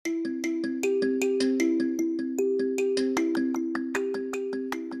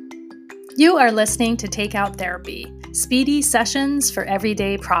You are listening to Take Out Therapy, speedy sessions for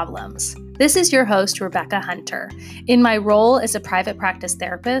everyday problems. This is your host, Rebecca Hunter. In my role as a private practice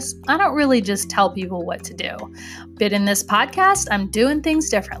therapist, I don't really just tell people what to do. But in this podcast, I'm doing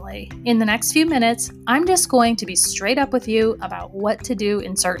things differently. In the next few minutes, I'm just going to be straight up with you about what to do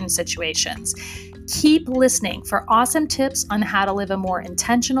in certain situations. Keep listening for awesome tips on how to live a more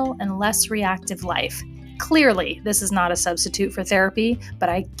intentional and less reactive life. Clearly, this is not a substitute for therapy, but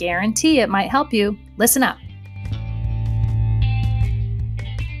I guarantee it might help you. Listen up.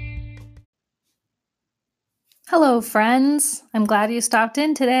 Hello, friends. I'm glad you stopped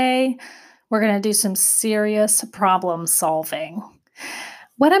in today. We're going to do some serious problem solving.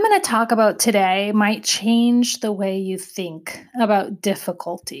 What I'm going to talk about today might change the way you think about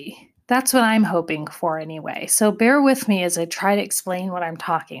difficulty. That's what I'm hoping for anyway. So bear with me as I try to explain what I'm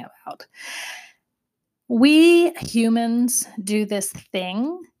talking about. We humans do this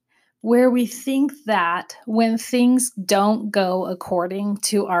thing where we think that when things don't go according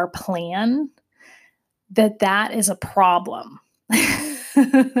to our plan, that is a problem.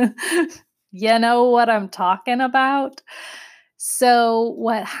 You know what I'm talking about? So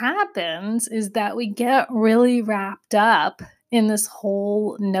what happens is that we get really wrapped up in this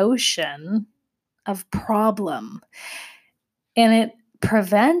whole notion of problem. And it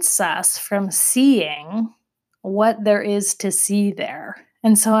prevents us from seeing what there is to see there.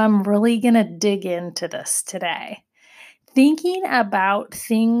 And so I'm really going to dig into this today. Thinking about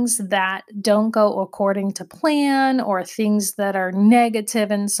things that don't go according to plan or things that are negative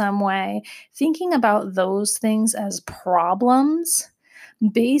in some way, thinking about those things as problems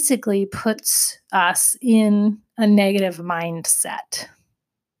basically puts us in a negative mindset.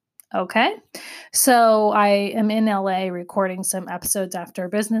 Okay, so I am in LA recording some episodes after a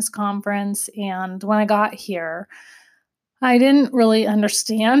business conference, and when I got here, I didn't really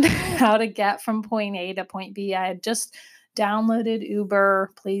understand how to get from point A to point B. I had just downloaded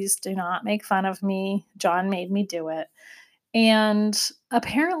Uber. Please do not make fun of me. John made me do it. And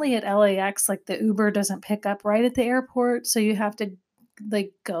apparently at LAX, the Uber doesn't pick up right at the airport, so you have to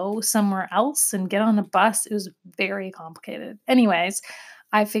go somewhere else and get on a bus. It was very complicated. Anyways,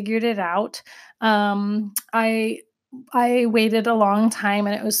 I figured it out. I waited a long time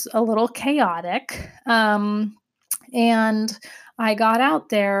and it was a little chaotic. And I got out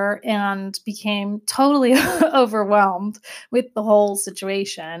there and became totally overwhelmed with the whole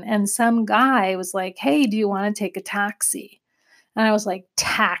situation. And some guy was like, "Hey, do you want to take a taxi?" And I was like,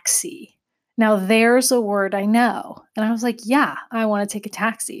 "Taxi. Now there's a word I know." And I was like, "Yeah, I want to take a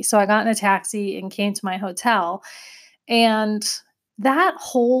taxi." So I got in a taxi and came to my hotel. And that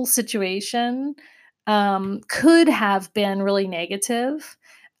whole situation could have been really negative.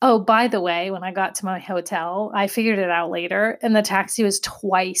 Oh, by the way, when I got to my hotel, I figured it out later, and the taxi was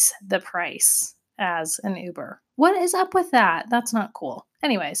twice the price as an Uber. What is up with that? That's not cool.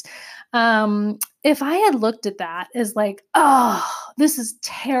 Anyways, if I had looked at that as oh, this is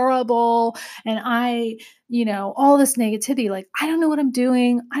terrible, and all this negativity, I don't know what I'm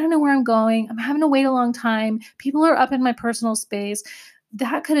doing. I don't know where I'm going. I'm having to wait a long time. People are up in my personal space.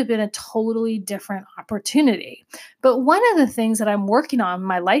 That could have been a totally different opportunity. But one of the things that I'm working on in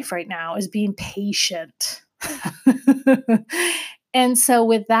my life right now is being patient. And so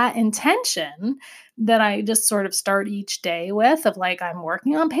with that intention that I just sort of start each day with of I'm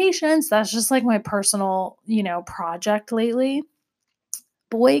working on patience, that's just my personal, project lately.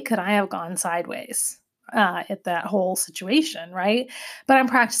 Boy, could I have gone sideways at that whole situation, right? But I'm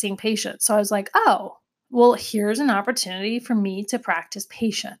practicing patience. So I was like, oh, well, here's an opportunity for me to practice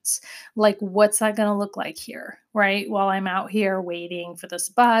patience. What's that going to look like here, right? While I'm out here waiting for this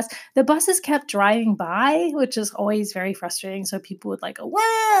bus, the buses kept driving by, which is always very frustrating. So people would go,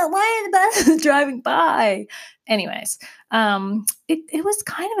 "Wow, why are the buses driving by?" Anyways, it was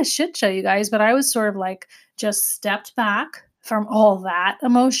kind of a shit show, you guys, but I was sort of just stepped back from all that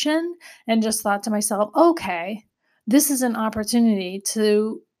emotion and just thought to myself, okay, this is an opportunity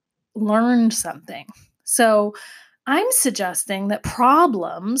to learn something. So I'm suggesting that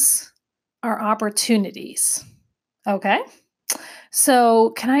problems are opportunities. Okay.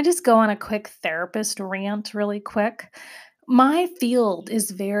 So can I just go on a quick therapist rant really quick? My field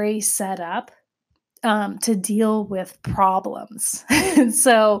is very set up to deal with problems. And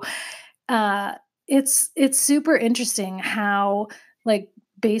so it's super interesting how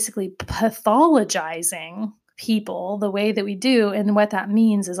basically pathologizing people the way that we do, and what that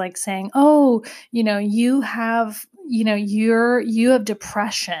means is saying, "Oh, you have you have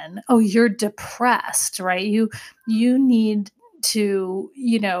depression. Oh, you're depressed, right? You need to,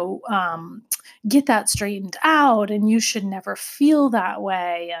 get that straightened out, and you should never feel that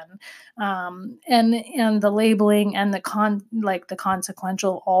way, and the labeling and the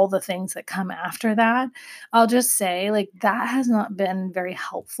consequential, all the things that come after that. I'll just say, like, that has not been very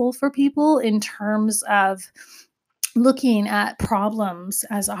helpful for people in terms of looking at problems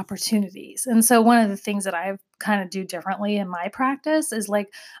as opportunities. And so one of the things that I kind of do differently in my practice is,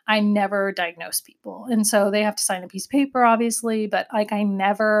 like, I never diagnose people. And so they have to sign a piece of paper, obviously, but, like, I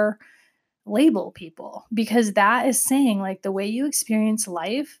never label people, because that is saying, like, the way you experience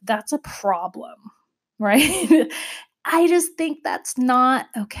life, that's a problem, right? I just think that's not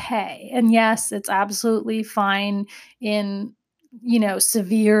okay. And yes, it's absolutely fine in,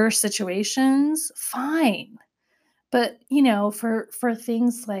 severe situations, fine. But, for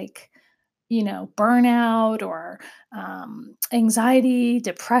things like, burnout or anxiety,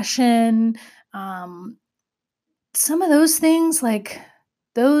 depression, um, some of those things, like,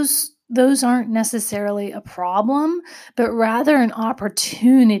 those aren't necessarily a problem, but rather an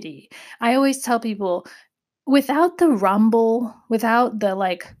opportunity. I always tell people, without the rumble, without the,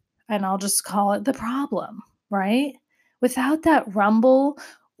 like, and I'll just call it the problem, right? Without that rumble,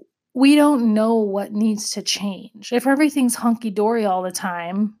 we don't know what needs to change. If everything's hunky dory all the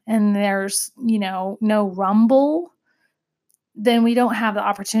time and there's, no rumble, then we don't have the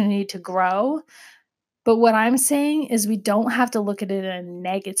opportunity to grow. But what I'm saying is, we don't have to look at it in a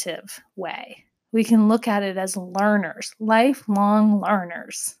negative way. We can look at it as learners, lifelong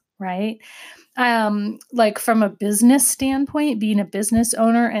learners, right? Like, from a business standpoint, being a business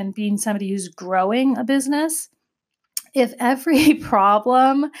owner and being somebody who's growing a business, if every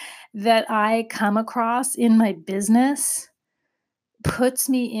problem that I come across in my business puts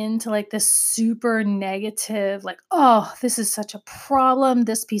me into, like, this super negative, like, oh, this is such a problem.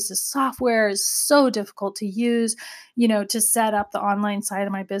 This piece of software is so difficult to use, to set up the online side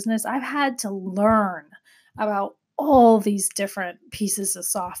of my business. I've had to learn about all these different pieces of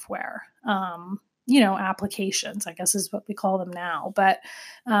software, applications, I guess is what we call them now. But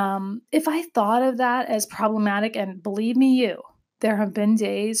if I thought of that as problematic, and believe me, there have been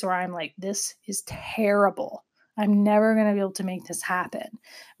days where I'm like, this is terrible. I'm never going to be able to make this happen,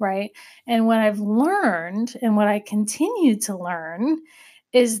 right? And what I've learned, and what I continue to learn,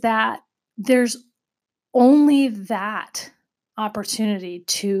 is that there's only that opportunity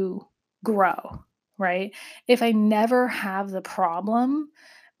to grow, right? If I never have the problem,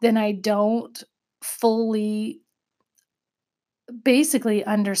 then I don't fully basically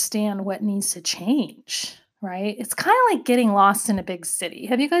understand what needs to change, right? It's kind of like getting lost in a big city.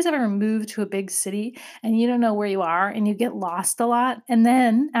 Have you guys ever moved to a big city and you don't know where you are, and you get lost a lot? And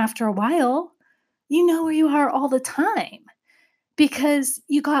then after a while, you know where you are all the time, because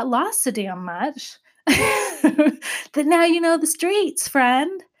you got lost so damn much that now you know the streets,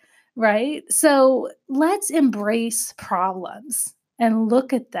 friend, right? So let's embrace problems and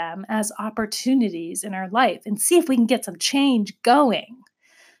look at them as opportunities in our life, and see if we can get some change going.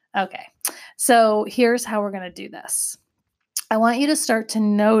 Okay, so here's how we're going to do this. I want you to start to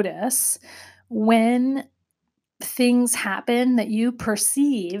notice when things happen that you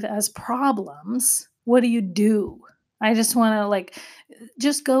perceive as problems. What do you do? I just want to, like,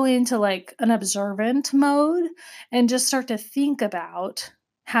 just go into, like, an observant mode, and just start to think about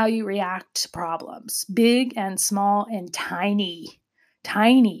how you react to problems, big and small and tiny.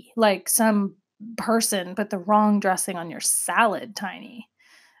 Tiny, like some person put the wrong dressing on your salad, tiny,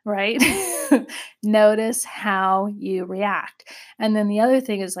 right? Notice how you react. And then the other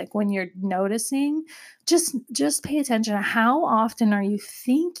thing is, like, when you're noticing, just pay attention to how often are you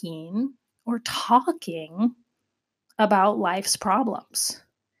thinking or talking about life's problems,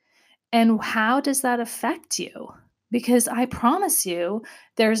 and how does that affect you? Because I promise you,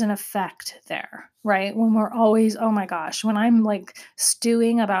 there's an effect there, right? When we're always, oh my gosh, when I'm, like,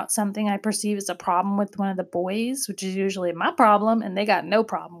 stewing about something I perceive as a problem with one of the boys, which is usually my problem, and they got no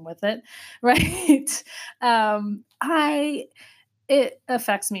problem with it, right? I it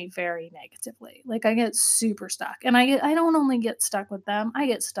affects me very negatively. Like, I get super stuck. And I don't only get stuck with them, I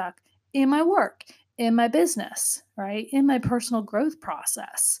get stuck in my work, in my business, right? In my personal growth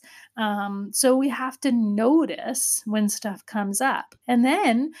process. So we have to notice when stuff comes up. And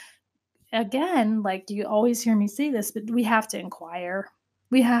then again, like, you always hear me say this, but we have to inquire.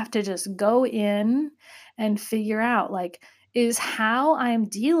 We have to just go in and figure out, like, is how I'm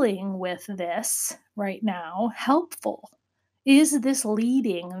dealing with this right now helpful? Is this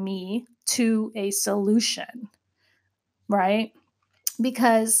leading me to a solution, right?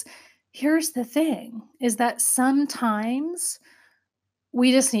 Because here's the thing, is that sometimes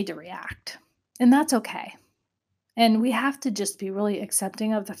we just need to react, and that's okay. And we have to just be really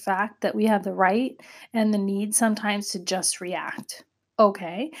accepting of the fact that we have the right and the need sometimes to just react.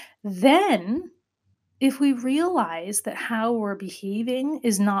 Okay. Then, if we realize that how we're behaving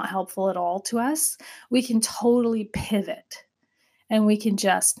is not helpful at all to us, we can totally pivot and we can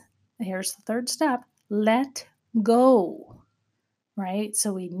just, here's the third step, let go, right?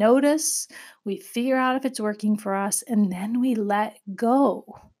 So we notice, we figure out if it's working for us, and then we let go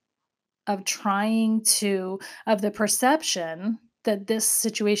of trying to of the perception that this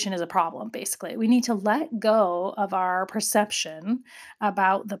situation is a problem. Basically, we need to let go of our perception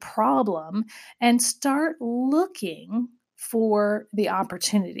about the problem and start looking for the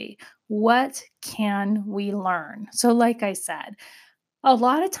opportunity. What can we learn? So like I said, a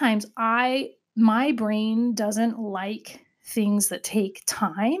lot of times my brain doesn't like things that take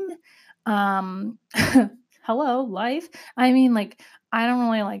time. Um hello, life. I mean, like, I don't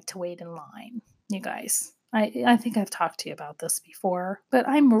really like to wait in line, you guys. I think I've talked to you about this before, but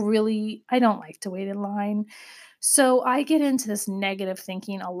I don't like to wait in line. So I get into this negative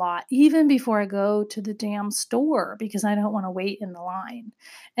thinking a lot, even before I go to the damn store because I don't want to wait in the line.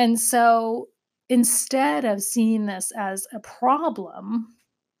 And so instead of seeing this as a problem,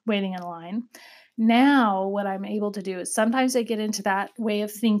 waiting in line, now what I'm able to do is sometimes I get into that way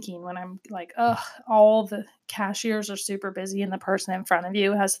of thinking when I'm like, oh, all the cashiers are super busy and the person in front of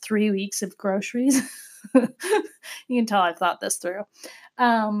you has 3 weeks of groceries. You can tell I've thought this through.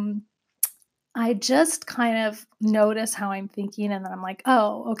 Um, I just kind of notice how I'm thinking, and then I'm like,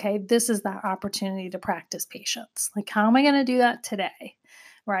 "Oh, okay, this is that opportunity to practice patience. Like, how am I gonna do that today?"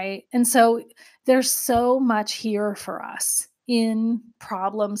 Right? And so there's so much here for us in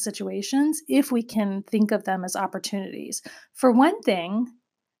problem situations if we can think of them as opportunities. For one thing,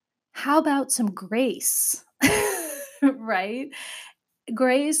 how about some grace? Right?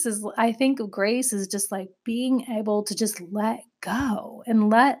 Grace is I think of grace as just, like, being able to just let go and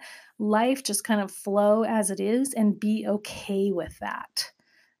let life just kind of flow as it is and be okay with that.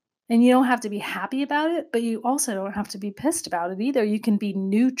 And you don't have to be happy about it, but you also don't have to be pissed about it either. You can be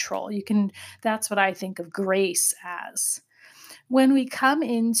neutral. You can That's what I think of grace as. When we come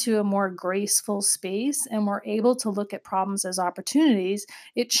into a more graceful space and we're able to look at problems as opportunities,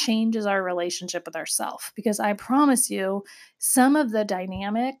 it changes our relationship with ourselves. Because I promise you, some of the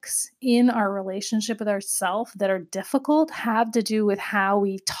dynamics in our relationship with ourselves that are difficult have to do with how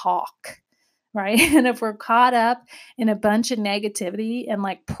we talk. Right. And if we're caught up in a bunch of negativity and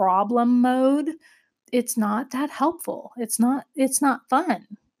like problem mode, it's not that helpful. It's not fun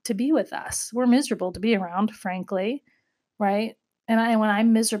to be with us. We're miserable to be around, frankly. Right? And when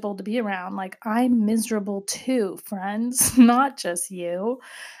I'm miserable to be around, like, I'm miserable too, friends, not just you.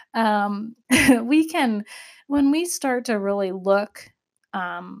 Um, we can when we start to really look,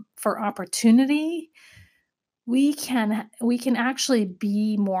 for opportunity, we can actually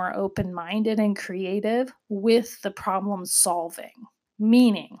be more open-minded and creative with the problem solving.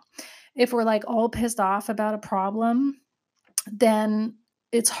 Meaning, if we're, like, all pissed off about a problem, then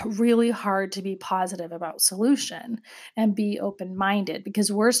it's really hard to be positive about solution and be open-minded because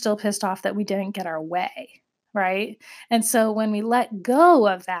we're still pissed off that we didn't get our way, right? And so when we let go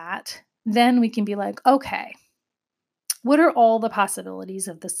of that, then we can be like, okay, what are all the possibilities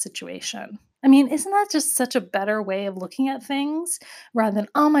of this situation? I mean, isn't that just such a better way of looking at things rather than,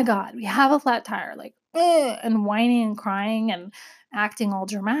 oh my God, we have a flat tire, like, "Ugh," and whining and crying and acting all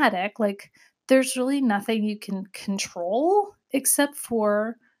dramatic? Like, there's really nothing you can control except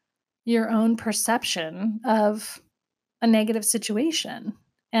for your own perception of a negative situation.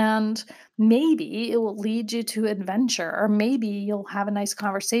 And maybe it will lead you to adventure, or maybe you'll have a nice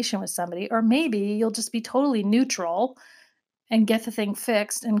conversation with somebody, or maybe you'll just be totally neutral and get the thing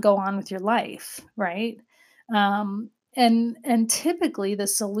fixed and go on with your life, right? And typically the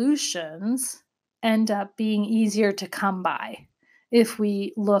solutions end up being easier to come by if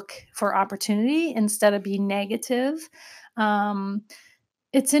we look for opportunity instead of being negative. Um,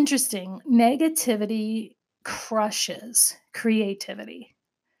 it's interesting. Negativity crushes creativity.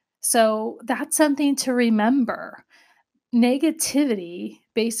 So that's something to remember. Negativity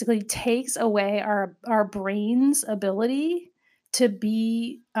basically takes away our brain's ability to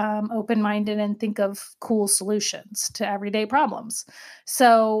be open-minded and think of cool solutions to everyday problems.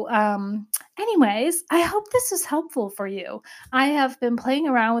 So anyways, I hope this is helpful for you. I have been playing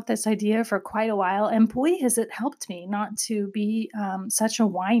around with this idea for quite a while, and boy has it helped me not to be such a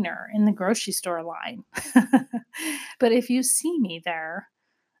whiner in the grocery store line. But if you see me there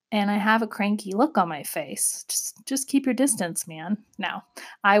and I have a cranky look on my face, just keep your distance, man. Now,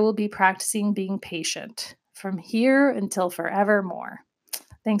 I will be practicing being patient from here until forevermore.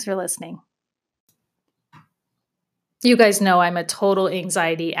 Thanks for listening. You guys know I'm a total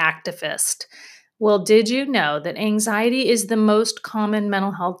anxiety activist. Well, did you know that anxiety is the most common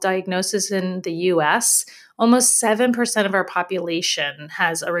mental health diagnosis in the US? Almost 7% of our population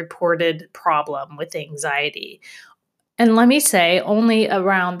has a reported problem with anxiety. And let me say, only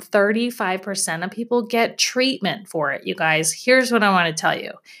around 35% of people get treatment for it, you guys. Here's what I want to tell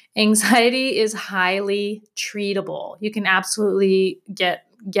you. Anxiety is highly treatable. You can absolutely get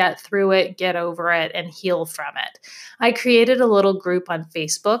through it, get over it, and heal from it. I created a little group on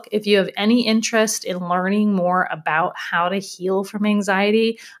Facebook. If you have any interest in learning more about how to heal from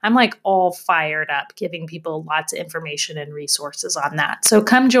anxiety, I'm like all fired up giving people lots of information and resources on that. So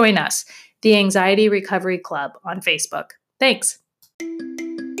come join us, the Anxiety Recovery Club on Facebook. Thanks.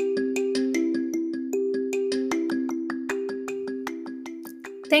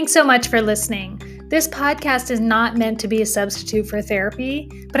 Thanks so much for listening. This podcast is not meant to be a substitute for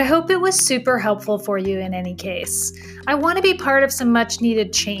therapy, but I hope it was super helpful for you in any case. I want to be part of some much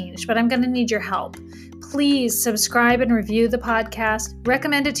needed change, but I'm going to need your help. Please subscribe and review the podcast,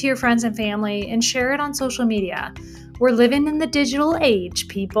 recommend it to your friends and family, and share it on social media. We're living in the digital age,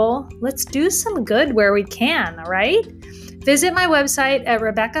 people. Let's do some good where we can, all right? Visit my website at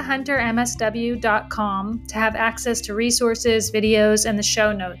RebeccaHunterMSW.com to have access to resources, videos, and the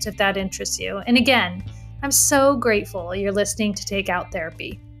show notes if that interests you. And again, I'm so grateful you're listening to Take Out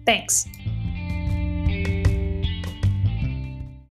Therapy. Thanks.